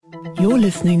You're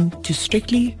listening to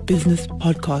Strictly Business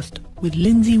Podcast with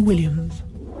Lindsay Williams.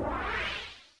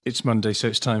 It's Monday, so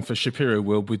it's time for Shapiro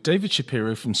World with David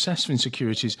Shapiro from Sasfin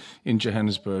Securities in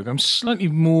Johannesburg. I'm slightly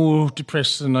more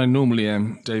depressed than I normally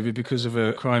am, David, because of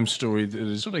a crime story that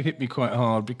has sort of hit me quite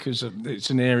hard because it's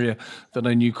an area that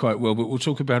I knew quite well, but we'll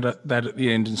talk about that at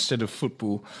the end instead of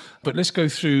football. But let's go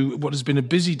through what has been a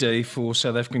busy day for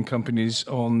South African companies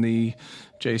on the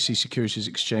JSE Securities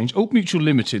Exchange. Old Mutual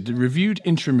Limited, the reviewed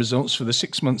interim results for the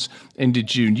 6 months ended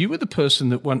June. You were the person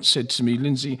that once said to me,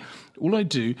 Lindsay, all I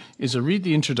do is I read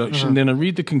the introduction, then I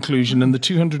read the conclusion, and the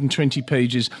 220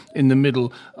 pages in the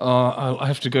middle I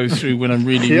have to go through when I'm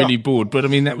really bored. But I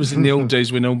mean, that was in the old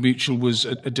days when Old Mutual was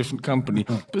a different company,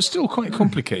 but still quite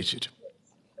complicated.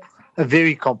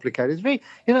 Very complicated. It's very,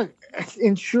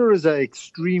 insurers are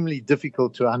extremely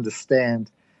difficult to understand,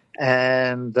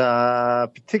 and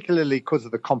particularly because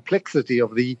of the complexity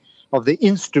of the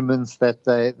instruments that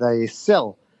they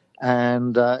sell.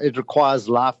 And it requires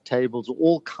life tables,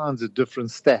 all kinds of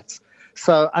different stats.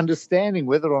 So understanding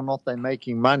whether or not they're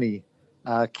making money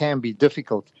can be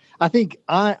difficult. I think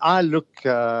I look,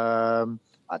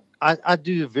 I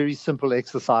do very simple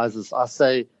exercises. I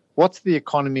say, what's the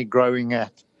economy growing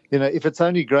at? If it's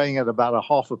only growing at about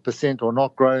 0.5% or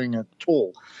not growing at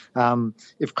all,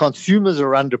 if consumers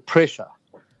are under pressure,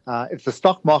 if the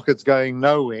stock market's going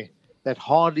nowhere, that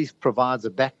hardly provides a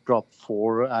backdrop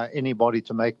for anybody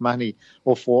to make money,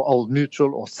 or for Old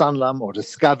Mutual or Sanlam or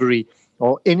Discovery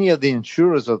or any of the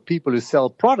insurers or people who sell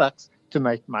products to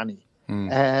make money.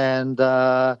 And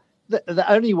the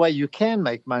only way you can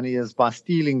make money is by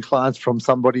stealing clients from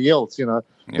somebody else.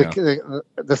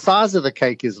 The size of the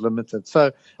cake is limited.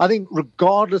 So I think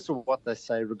regardless of what they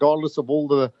say, regardless of all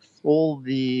the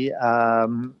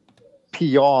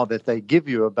PR that they give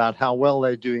you about how well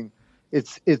they're doing,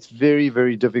 it's very,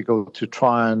 very difficult to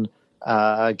try and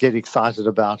get excited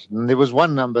about it. And there was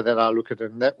one number that I look at,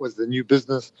 and that was the new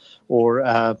business, or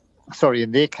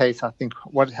in their case, I think,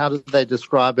 how did they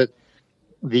describe it?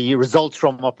 The results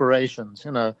from operations,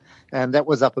 and that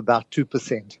was up about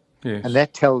 2%. Yes. And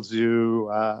that tells you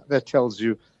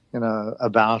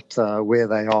about where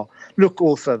they are. Look,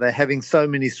 also, they're having so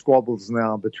many squabbles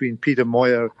now between Peter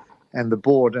Moyo and the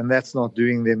board, and that's not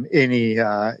doing them any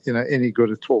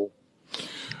good at all.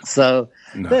 So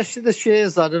the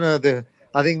shares, I don't know.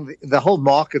 I think the whole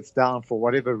market's down for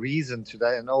whatever reason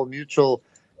today, and Old Mutual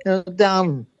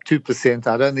down 2%.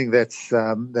 I don't think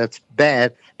that's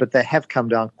bad, but they have come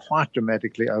down quite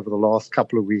dramatically over the last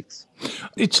couple of weeks.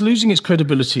 It's losing its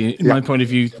credibility, in my point of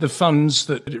view. The funds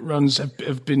that it runs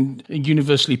have been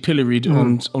universally pilloried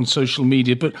on social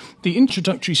media, but the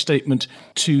introductory statement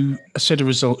to a set of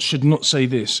results should not say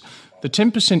this. The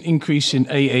 10% increase in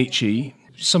AHE.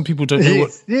 Some people don't know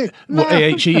what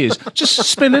AHE is. Just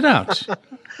spell it out.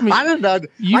 I don't know.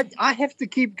 I have to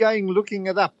keep looking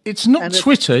it up. It's not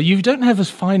Twitter. You don't have a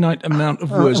finite amount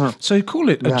of words. So call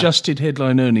it adjusted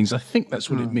headline earnings. I think that's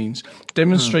what it means.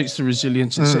 Demonstrates the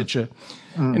resilience, etc.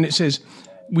 And it says,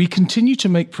 we continue to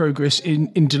make progress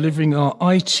in delivering our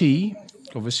IT,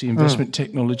 obviously investment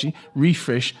technology,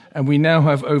 refresh, and we now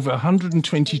have over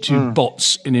 122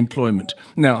 bots in employment.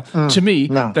 Now, to me,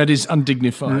 that is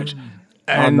undignified.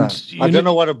 And I don't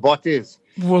know what a bot is.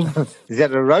 Well, is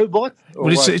that a robot?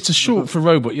 Well, it's a short for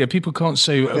robot. Yeah, people can't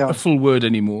say a full word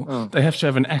anymore. They have to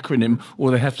have an acronym,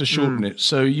 or they have to shorten it.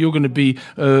 So you're going to be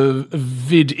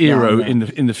Vid-Ero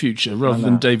in the future, rather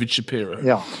than David Shapiro.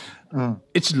 Yeah,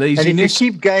 it's laziness, and if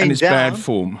you keep going and it's down, bad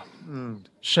form.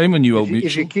 Shame on you, Old Mutual.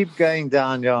 If you keep going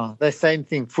down, the same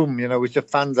thing. With your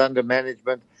funds under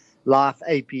management, life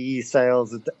APE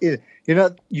sales.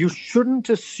 You shouldn't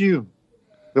assume.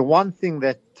 The one thing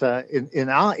that in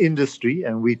our industry,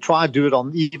 and we try to do it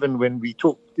on even when we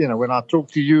talk, when I talk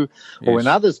to you or when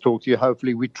others talk to you,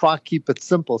 hopefully we try to keep it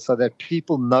simple so that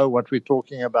people know what we're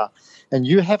talking about. And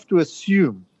you have to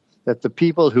assume that the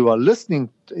people who are listening,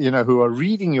 who are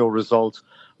reading your results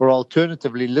or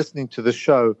alternatively listening to the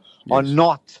show are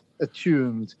not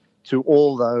attuned to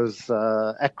all those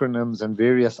acronyms and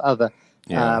various other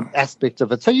aspects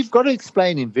of it. So you've got to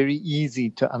explain in very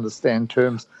easy to understand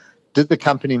terms. Did the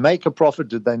company make a profit?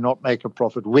 Did they not make a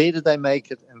profit? Where did they make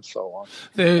it? And so on.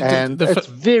 It's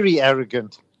very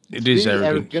arrogant. It is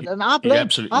arrogant. And I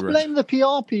blame the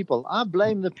PR people. I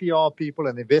blame the PR people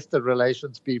and investor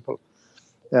relations people,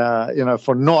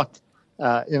 for not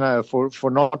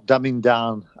for not dumbing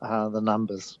down the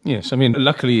numbers. Yes, I mean,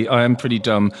 luckily I am pretty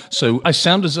dumb, so I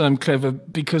sound as though I'm clever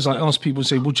because I ask people to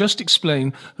say, well, just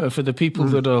explain for the people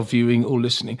that are viewing or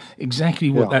listening exactly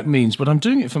what that means. But I'm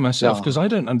doing it for myself because I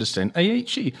don't understand.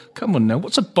 AHE, come on now,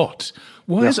 what's a bot?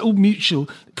 Why is Old Mutual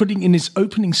putting in its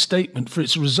opening statement for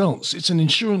its results? It's an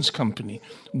insurance company.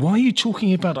 Why are you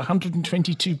talking about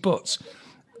 122 bots?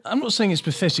 I'm not saying it's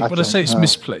pathetic, but I say it's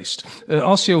misplaced.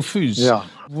 RCL Foods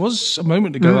was a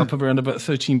moment ago up around about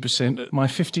 13%. My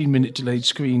 15-minute delayed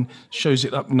screen shows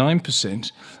it up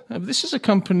 9%. This is a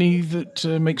company that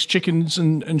makes chickens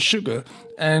and sugar,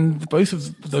 and both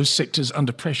of those sectors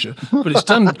under pressure. But it's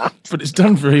done. But it's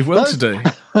done very well today.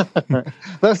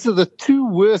 Those are the two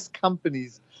worst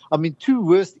companies. I mean, two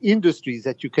worst industries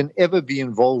that you can ever be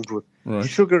involved with: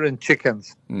 sugar and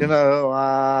chickens. You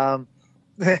know.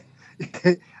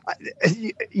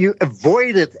 You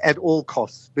avoid it at all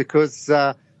costs because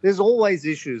there's always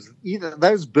issues. Either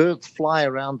those birds fly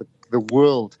around the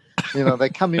world, you know, they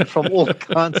come in from all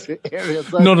kinds of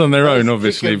areas. Not on their own,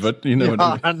 obviously, but you know what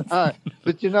I mean. I know,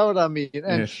 but you know what I mean.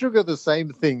 And sugar, the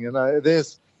same thing. You know,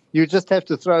 you just have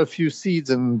to throw a few seeds,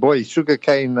 and boy,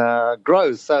 sugarcane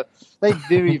grows. So they're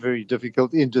very, very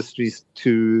difficult industries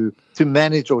to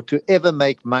manage or to ever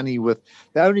make money with.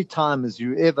 The only time is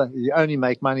you only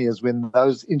make money is when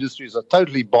those industries are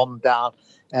totally bombed out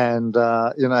and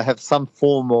have some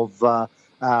form of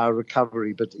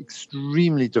recovery, but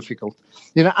extremely difficult.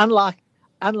 You know, unlike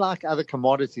other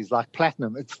commodities like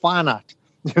platinum, it's finite.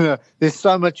 You know, there's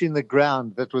so much in the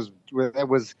ground that was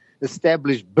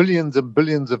established billions and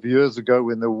billions of years ago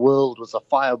when the world was a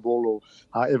fireball or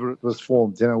however it was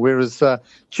formed. You know, whereas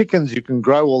chickens you can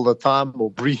grow all the time or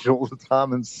breed all the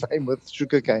time, and same with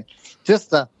sugarcane.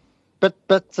 But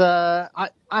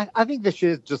I think the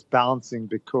share is just bouncing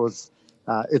because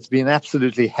it's been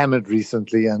absolutely hammered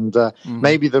recently, and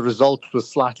maybe the result was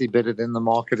slightly better than the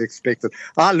market expected.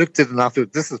 I looked at it and I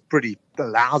thought, this is pretty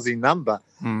lousy number.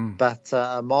 But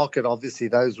market, obviously,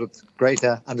 those with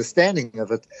greater understanding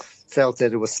of it, felt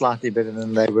that it was slightly better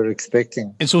than they were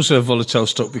expecting. It's also a volatile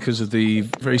stock because of the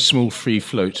very small free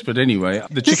float. But anyway,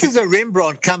 this is a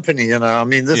Rembrandt company, you know. I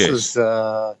mean, this is,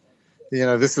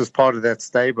 this is part of that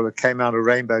stable. It came out of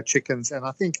Rainbow Chickens, and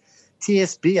I think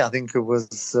TSB, I think it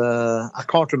was, I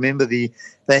can't remember they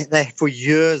for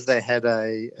years they had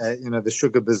the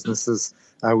sugar businesses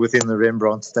within the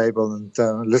Rembrandt stable, and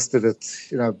listed it,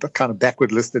 kind of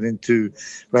backward listed into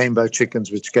Rainbow Chickens,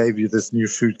 which gave you this new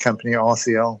food company,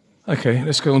 RCL. Okay,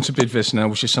 let's go on to Bidvest now,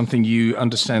 which is something you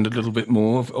understand a little bit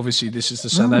more. Obviously, this is the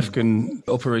South African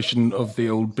operation of the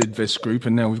old Bidvest group,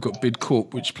 and now we've got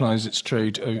Bidcorp, which plies its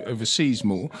trade overseas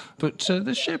more. But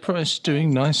the share price is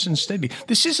doing nice and steady.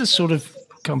 This is a sort of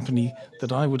company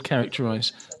that I would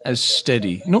characterise as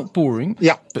steady, not boring,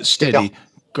 but steady. Yeah.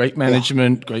 Great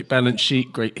management, great balance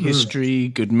sheet, great history,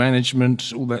 good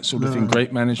management, all that sort of thing,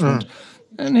 great management.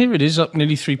 And here it is, up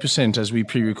nearly 3% as we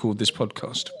pre-record this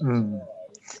podcast.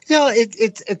 Yeah,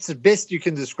 it's the best you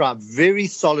can describe. Very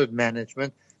solid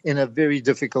management in a very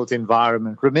difficult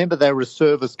environment. Remember, they were a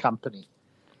service company,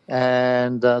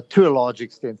 and to a large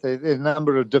extent, there are a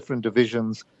number of different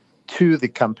divisions to the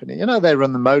company. You know, they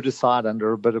run the motor side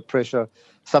under a bit of pressure.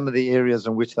 Some of the areas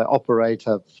in which they operate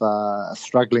have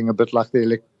struggling a bit, like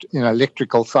the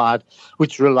electrical side,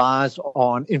 which relies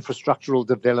on infrastructural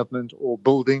development or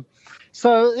building.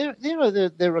 So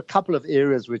there are a couple of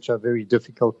areas which are very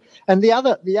difficult. And the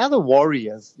other worry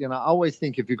is, I always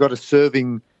think if you've got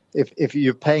if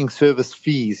you're paying service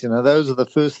fees, those are the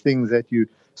first things that you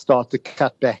start to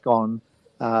cut back on.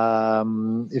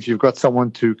 If you've got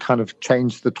someone to kind of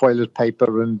change the toilet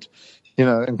paper and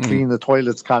clean the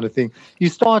toilets kind of thing, you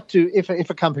start to, if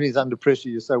a company is under pressure,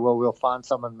 you say, well, we'll find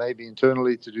someone maybe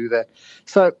internally to do that.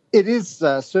 So it is,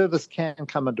 service can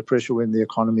come under pressure when the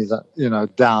economy is,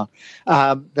 down.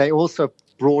 They also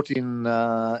brought in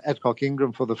Adcock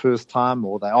Ingram for the first time,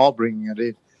 or they are bringing it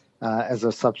in as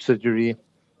a subsidiary.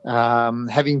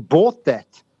 Having bought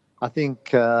that, I think,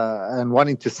 and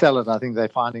wanting to sell it, I think they're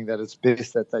finding that it's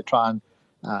best that they try and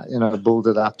build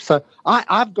it up. So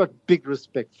I've got big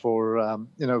respect for,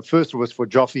 first it was for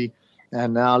Joffy,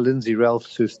 and now Lindsay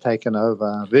Ralphs, who's taken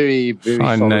over. Very, very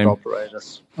fine solid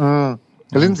name.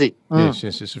 Lindsay. Yes,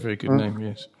 it's a very good name,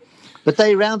 yes. But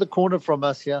they're around the corner from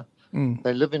us here.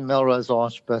 They live in Melrose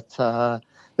Arch, but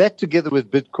that together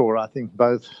with Bidcorp, I think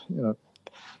both,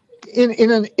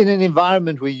 in an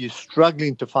environment where you're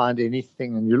struggling to find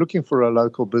anything and you're looking for a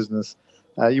local business,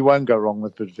 you won't go wrong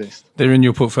with Bidvest. They're in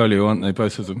your portfolio, aren't they,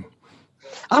 both of them?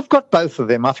 I've got both of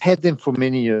them. I've had them for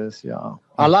many years, yeah.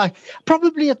 I like,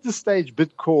 probably at this stage,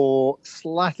 Bidcorp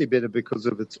slightly better because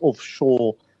of its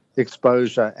offshore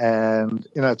exposure, and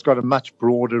it's got a much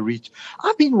broader reach.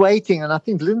 I've been waiting, and I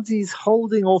think Lindsay's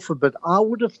holding off a bit. I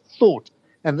would have thought,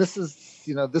 and this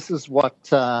is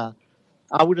what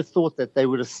I would have thought, that they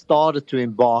would have started to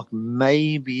embark,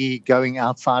 maybe going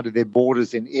outside of their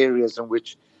borders in areas in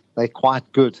which they're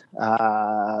quite good.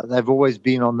 They've always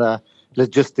been on the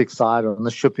logistics side, on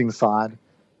the shipping side.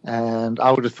 And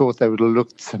I would have thought they would have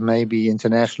looked maybe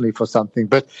internationally for something.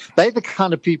 But they're the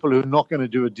kind of people who are not going to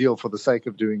do a deal for the sake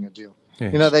of doing a deal.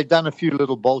 Yes. They've done a few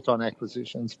little bolt-on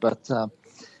acquisitions, but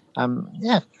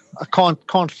I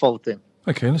can't fault them.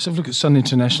 Okay, let's have a look at Sun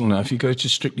International now. If you go to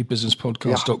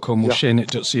strictlybusinesspodcast.com or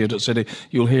sharenet.co.za,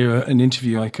 you'll hear an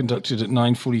interview I conducted at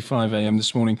 9:45 a.m.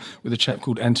 this morning with a chap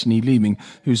called Anthony Leeming,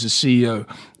 who's the CEO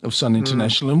of Sun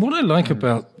International. And what I like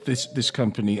about this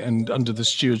company, and under the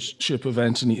stewardship of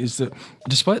Anthony, is that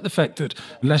despite the fact that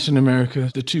Latin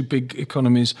America, the two big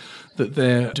economies that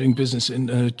they're doing business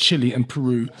in, Chile and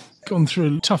Peru, gone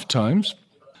through tough times,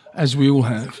 as we all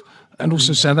have, and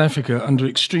also South Africa under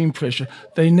extreme pressure,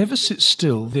 they never sit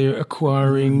still. They're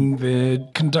acquiring, they're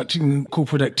conducting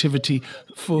corporate activity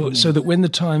so that when the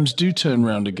times do turn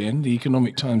around again, the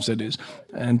economic times that is,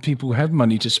 and people have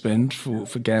money to spend for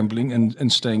gambling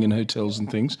and staying in hotels and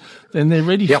things, then they're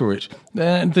ready for it.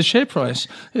 And the share price,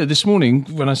 this morning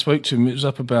when I spoke to him, it was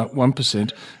up about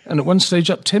 1%, and at one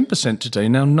stage up 10% today,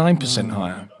 now 9%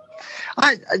 higher.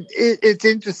 It's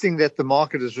interesting that the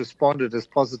market has responded as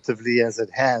positively as it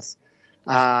has.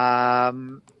 I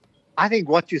think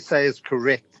what you say is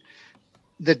correct.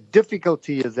 The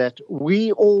difficulty is that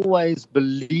we always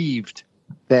believed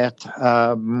that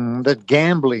that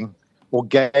gambling or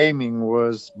gaming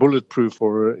was bulletproof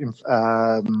or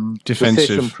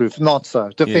recession-proof. Not so.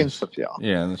 Defensive, yes.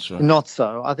 Yeah, that's right. Not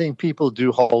so. I think people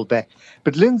do hold back.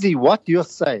 But Lindsay, what you're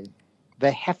saying,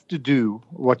 they have to do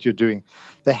what you're doing.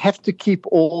 They have to keep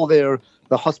all the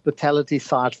hospitality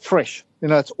side fresh.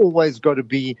 It's always got to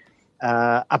be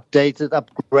updated,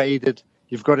 upgraded.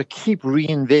 You've got to keep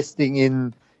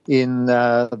reinvesting in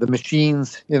the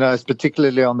machines,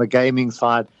 particularly on the gaming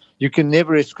side. You can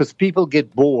never, because people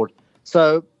get bored.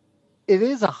 So it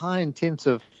is a high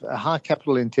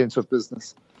capital intensive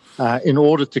business in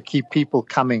order to keep people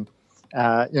coming, to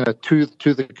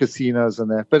the casinos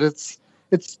and that. But it's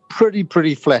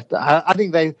pretty flat. I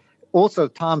think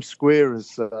Times Square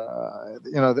is,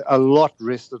 a lot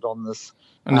rested on this.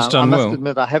 And it's done well. I must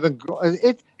admit, I haven't.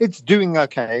 It's doing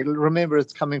okay. Remember,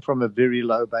 it's coming from a very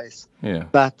low base. Yeah.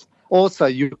 But also,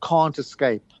 you can't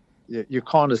escape. You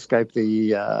can't escape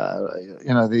the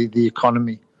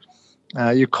economy.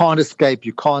 You can't escape.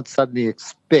 You can't suddenly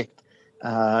expect,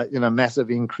 massive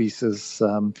increases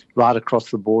right across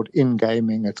the board in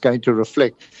gaming. It's going to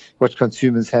reflect what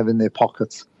consumers have in their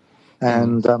pockets,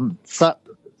 and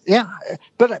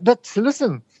But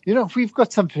listen, we've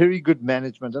got some very good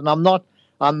management, and I'm not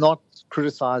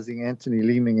criticizing Anthony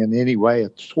Leeming in any way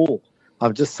at all.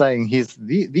 I'm just saying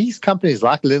these companies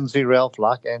like Lindsay, Ralph,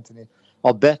 like Anthony,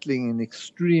 are battling in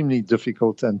extremely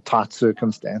difficult and tight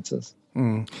circumstances.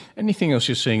 Anything else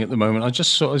you're seeing at the moment? I've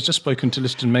just spoken to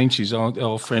Liston Meintjes,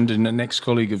 our friend and an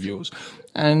ex-colleague of yours,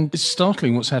 and it's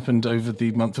startling what's happened over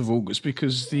the month of August,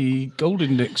 because the gold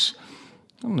index,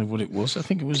 I don't know what it was. I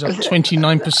think it was up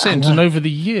 29%, and over the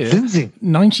year,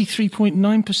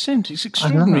 93.9%. It's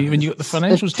extraordinary. When you got the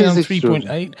financials down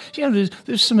 3.8,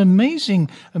 there's some amazing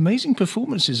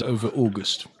performances over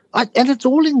August. And it's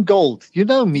all in gold. You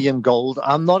know me and gold.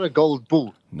 I'm not a gold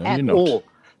bull at all.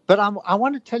 But I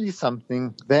want to tell you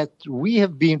something, that we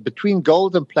have been, between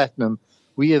gold and platinum,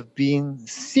 we have been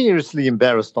seriously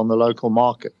embarrassed on the local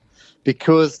market,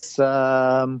 because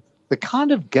the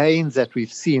kind of gains that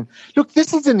we've seen. Look,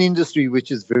 this is an industry which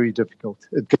is very difficult.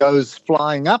 It goes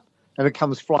flying up and it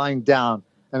comes flying down,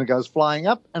 and it goes flying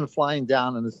up and flying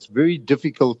down, and it's very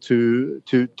difficult to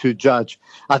judge.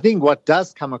 I think what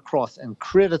does come across, and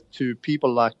credit to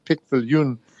people like Piet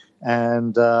Viljoen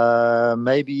and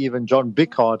maybe even John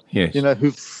Bickard, yes,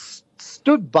 who've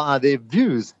stood by their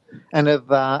views and have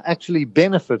actually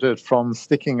benefited from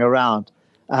sticking around.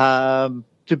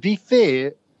 To be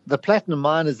fair, the platinum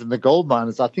miners and the gold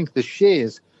miners, I think the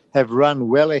shares have run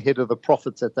well ahead of the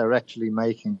profits that they're actually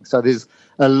making. So there's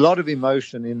a lot of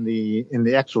emotion in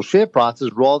the actual share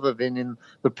prices rather than in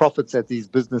the profits that these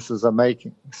businesses are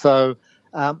making. So,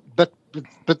 but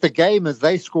the game is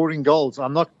they scoring goals.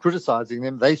 I'm not criticizing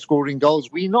them. They scoring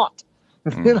goals. We not.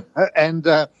 And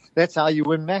that's how you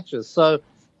win matches. So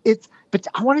but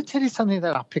I want to tell you something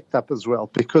that I picked up as well,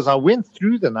 because I went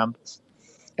through the numbers.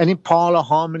 And Impala,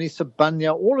 Harmony,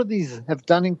 Sibanye, all of these have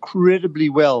done incredibly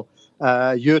well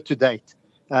year to date.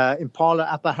 Impala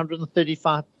up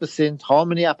 135%,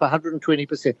 Harmony up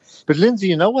 120%. But Lindsay,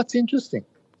 you know what's interesting?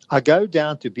 I go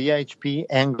down to BHP,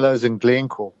 Anglos, and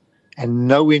Glencore, and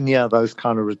nowhere near those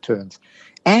kind of returns.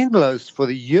 Anglos for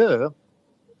the year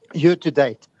to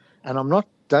date, and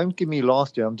don't give me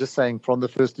last year, I'm just saying from the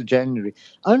 1st of January,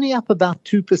 only up about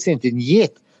 2%, and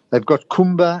yet they've got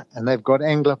Kumba and they've got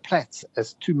Anglo Platts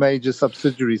as two major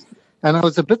subsidiaries. And I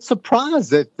was a bit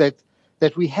surprised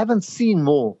that we haven't seen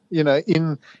more, in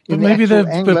but maybe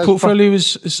the portfolio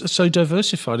is so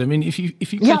diversified. I mean, if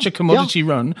you catch a commodity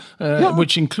run,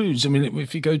 which includes, I mean,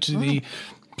 if you go to the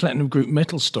Platinum Group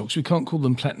metal stocks, we can't call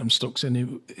them platinum stocks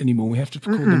anymore. We have to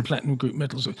call them Platinum Group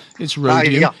metals. It's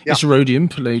rhodium, it's rhodium,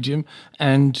 palladium,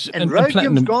 and rhodium's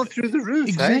platinum. Gone through the roof.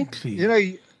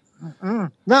 Exactly. No,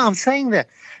 I'm saying that.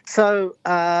 So,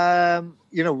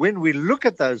 when we look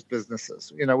at those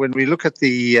businesses, when we look at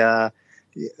the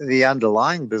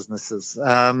underlying businesses,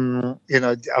 I'm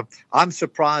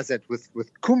surprised that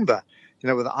with Kumba,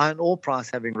 with the iron ore price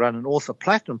having run and also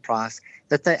platinum price,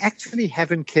 that they actually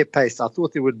haven't kept pace. I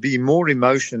thought there would be more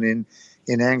emotion in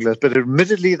Anglos, but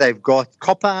admittedly they've got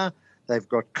copper, they've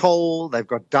got coal, they've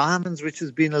got diamonds, which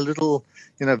has been a little,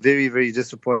 very, very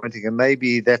disappointing. And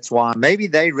maybe that's why. Maybe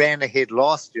they ran ahead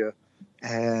last year,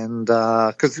 and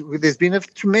because there's been a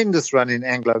tremendous run in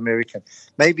Anglo-American.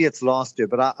 Maybe it's last year,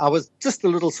 but I was just a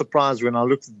little surprised when I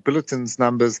looked at Billiton's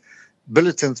numbers,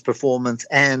 Billiton's performance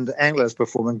and Anglo's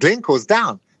performance. Glencore's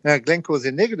down. Glencore's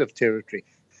in negative territory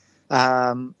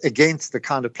against the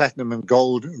kind of platinum and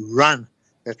gold run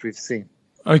that we've seen.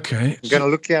 Okay. I'm going to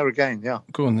look here again, yeah.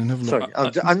 Go on then, have a look.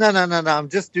 Sorry. No. I'm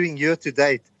just doing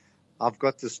year-to-date. I've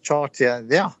got this chart here.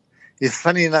 Yeah. It's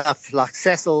funny enough, like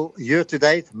Sasol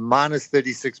year-to-date, minus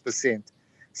 36%.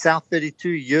 South 32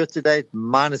 year-to-date,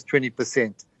 minus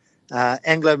 20%.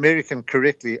 Anglo-American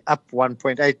correctly up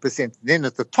 1.8%. Then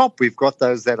at the top, we've got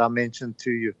those that I mentioned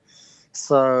to you.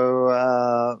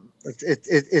 So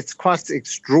it's quite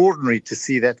extraordinary to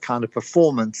see that kind of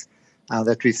performance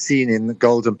that we've seen in the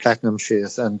gold and platinum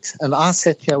shares. And I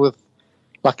sat here with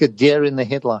like a deer in the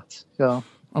headlights. Yeah.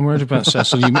 I'm worried about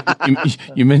Sasol.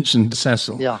 You mentioned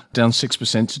Sasol, down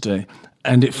 6% today.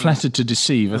 And it flattered to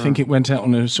deceive. I think it went out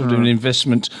on a sort of an investor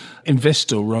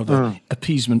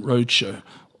appeasement roadshow,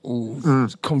 or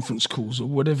conference calls, or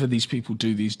whatever these people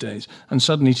do these days. And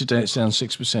suddenly today it's down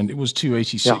 6%. It was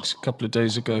 286 a couple of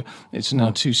days ago. It's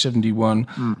now 271.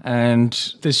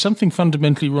 And there's something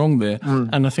fundamentally wrong there.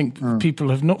 And I think people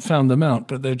have not found them out,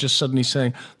 but they're just suddenly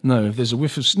saying, no, there's a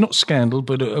whiff of, not scandal,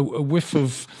 but a whiff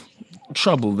of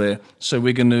trouble there. So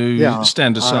we're going to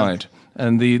stand aside.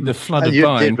 And the flood of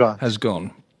buying has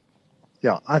gone.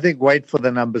 Yeah, I think wait for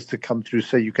the numbers to come through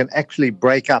so you can actually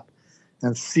break up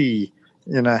and see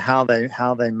how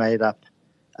they made up.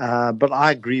 But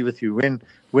I agree with you.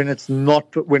 When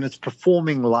it's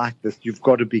performing like this, you've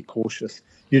got to be cautious.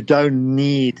 You don't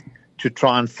need to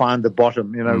try and find the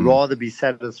bottom. Rather be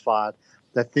satisfied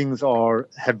that things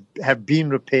have been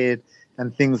repaired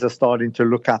and things are starting to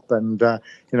look up. And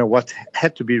what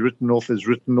had to be written off is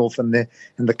written off, and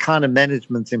the kind of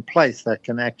management's in place that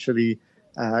can actually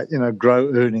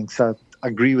grow earnings. So I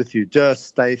agree with you.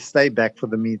 Just stay back for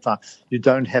the meantime. You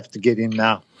don't have to get in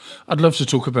now. I'd love to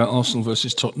talk about Arsenal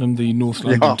versus Tottenham, the North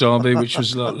London derby, which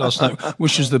was last night,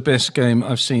 which was the best game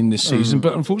I've seen this season.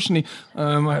 But unfortunately,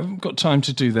 I haven't got time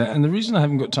to do that. And the reason I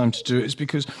haven't got time to do it is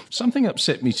because something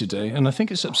upset me today, and I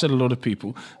think it's upset a lot of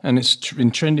people, and it's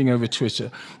been trending over Twitter.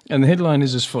 And the headline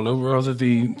is as follows, or rather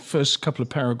the first couple of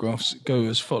paragraphs go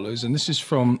as follows, and this is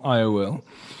from IOL.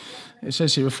 It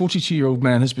says here, a 42-year-old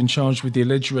man has been charged with the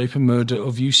alleged rape and murder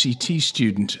of a UCT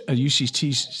student,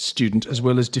 as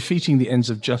well as defeating the ends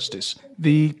of justice.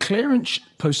 The Clarence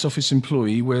post office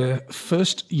employee, where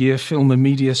first-year film and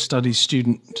media studies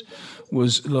student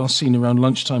was last seen around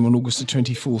lunchtime on August the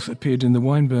 24th, appeared in the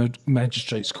Wynberg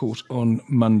Magistrates Court on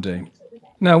Monday.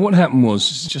 Now, what happened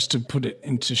was, just to put it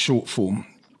into short form,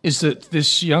 is that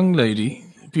this young lady,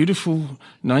 beautiful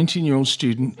 19-year-old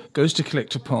student, goes to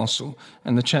collect a parcel,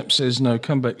 and the chap says, no,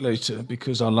 come back later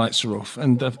because our lights are off.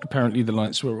 And apparently the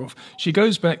lights were off. She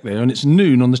goes back there, and it's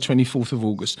noon on the 24th of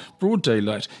August, broad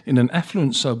daylight, in an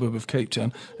affluent suburb of Cape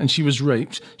Town, and she was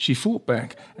raped. She fought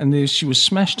back, and she was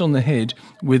smashed on the head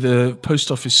with a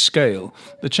post office scale.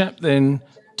 The chap then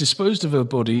disposed of her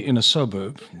body in a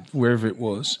suburb, wherever it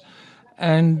was,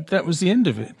 and that was the end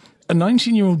of it. A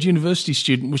 19-year-old university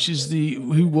student,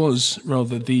 who was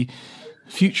the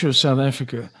future of South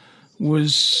Africa,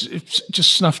 was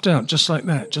just snuffed out, just like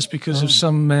that, just because of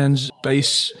some man's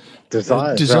base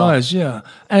Desires, yeah.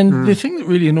 And the thing that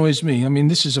really annoys me, I mean,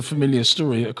 this is a familiar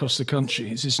story across the country.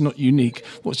 It's not unique.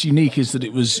 What's unique is that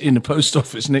it was in a post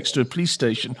office next to a police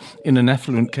station in an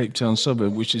affluent Cape Town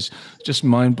suburb, which is just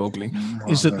mind-boggling,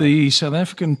 is that the South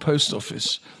African post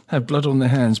office have blood on their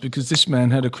hands because this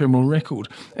man had a criminal record.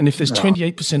 And if there's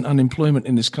 28% unemployment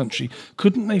in this country,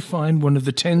 couldn't they find one of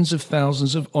the tens of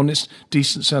thousands of honest,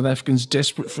 decent South Africans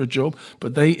desperate for a job,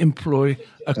 but they employ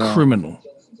a criminal?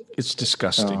 It's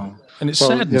disgusting, and it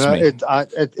saddens me.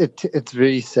 It's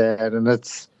very sad, and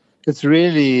it's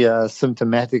really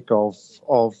symptomatic of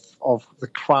the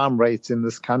crime rates in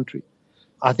this country.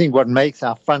 I think what makes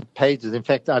our front pages, in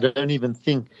fact, I don't even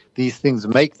think these things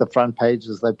make the front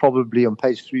pages. They're probably on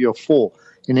page 3 or 4.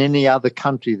 In any other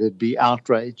country, there'd be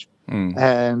outrage.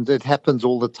 And it happens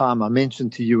all the time. I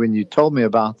mentioned to you when you told me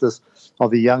about this,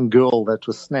 of a young girl that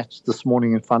was snatched this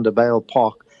morning in Vanderbijl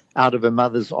Park out of her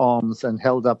mother's arms and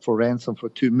held up for ransom for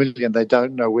 2 million. They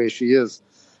don't know where she is.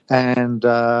 And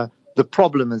the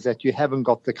problem is that you haven't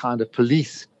got the kind of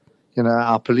police.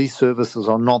 Our police services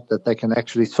are not that they can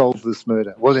actually solve this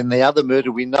murder. Well, in the other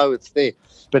murder, we know it's there.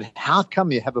 But how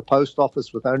come you have a post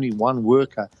office with only one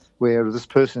worker where this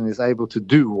person is able to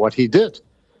do what he did?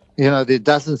 There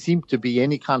doesn't seem to be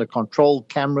any kind of control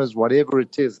cameras, whatever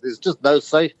it is. There's just no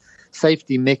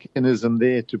safety mechanism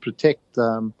there to protect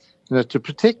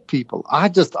people.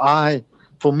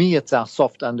 For me, it's our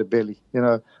soft underbelly.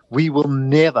 We will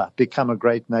never become a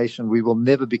great nation. We will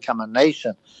never become a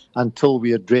nation until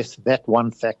we address that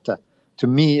one factor. To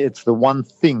me, it's the one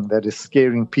thing that is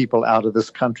scaring people out of this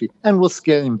country and will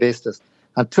scare investors.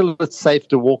 Until it's safe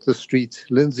to walk the streets,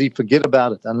 Lindsay, forget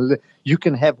about it. And you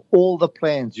can have all the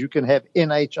plans. You can have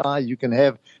NHI. You can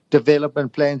have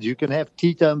development plans. You can have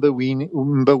Tito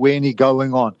Mboweni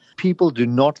going on. People do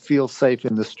not feel safe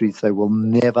in the streets. They will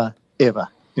never, ever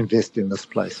invest in this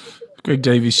place. Greg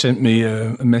Davies sent me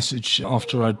a message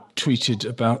after I tweeted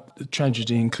about the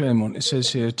tragedy in Claremont. It says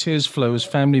here, tears flow as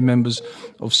family members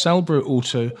of Salbro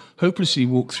Auto hopelessly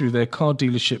walk through their car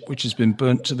dealership, which has been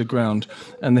burnt to the ground.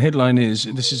 And the headline is,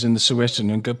 this is in the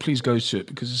Sowetan, and please go to it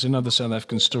because it's another South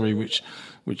African story which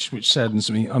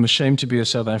saddens me. I'm ashamed to be a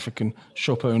South African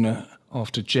shop owner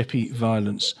after Jeppe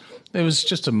violence. There was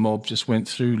just a mob just went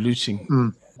through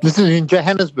looting. This is in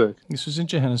Johannesburg. This was in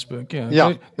Johannesburg, yeah.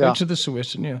 Yeah, go to the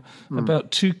Sowetan, yeah.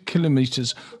 About 2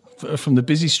 kilometres from the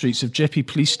busy streets of Jeppe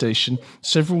Police Station,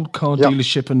 several car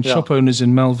dealership and shop owners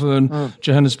in Malvern,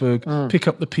 Johannesburg, pick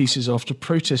up the pieces after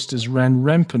protesters ran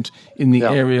rampant in the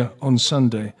area on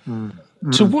Sunday.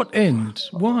 To what end?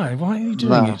 Why? Why are you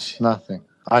doing it? Nothing.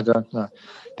 I don't know.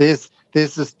 There's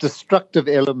this destructive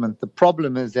element. The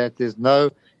problem is that there's no...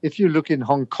 If you look in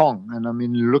Hong Kong, and I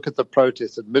mean, look at the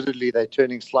protests, admittedly, they're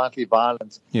turning slightly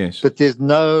violent. Yes. But there's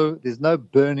no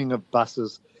burning of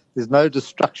buses. There's no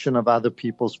destruction of other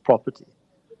people's property.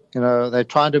 They're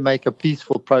trying to make a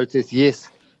peaceful protest. Yes,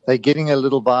 they're getting a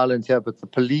little violent here, but the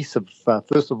police,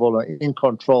 first of all, are in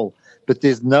control. But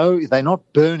they're not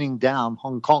burning down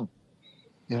Hong Kong.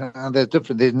 They're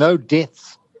different. There's no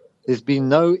deaths. There's been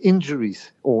no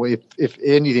injuries, or if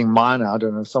anything minor, I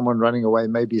don't know, someone running away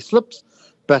maybe slips.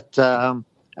 But and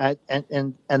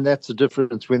that's the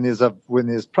difference when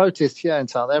there's protest here in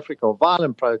South Africa or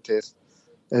violent protest,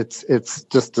 it's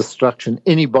just destruction.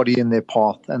 Anybody in their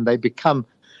path, and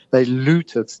they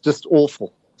loot. It's just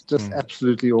awful. It's just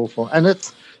absolutely awful. And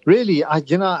it's really,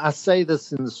 I say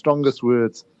this in the strongest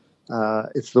words.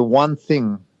 It's the one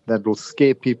thing that will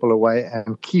scare people away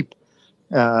and keep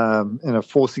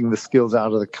forcing the skills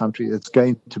out of the country. It's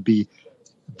going to be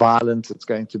violence. It's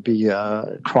going to be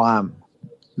crime.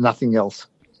 Nothing else.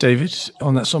 David,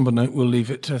 on that somber note, we'll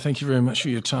leave it. Thank you very much for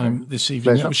your time this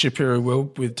evening. Pleasure. That was Shapiro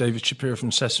World with David Shapiro from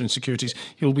Sasfin Securities.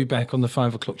 He'll be back on the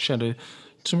 5 o'clock shadow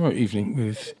tomorrow evening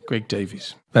with Greg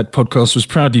Davies. That podcast was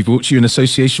proudly brought to you in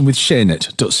association with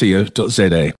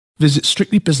sharenet.co.za. Visit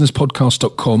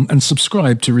strictlybusinesspodcast.com and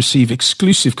subscribe to receive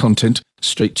exclusive content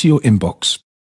straight to your inbox.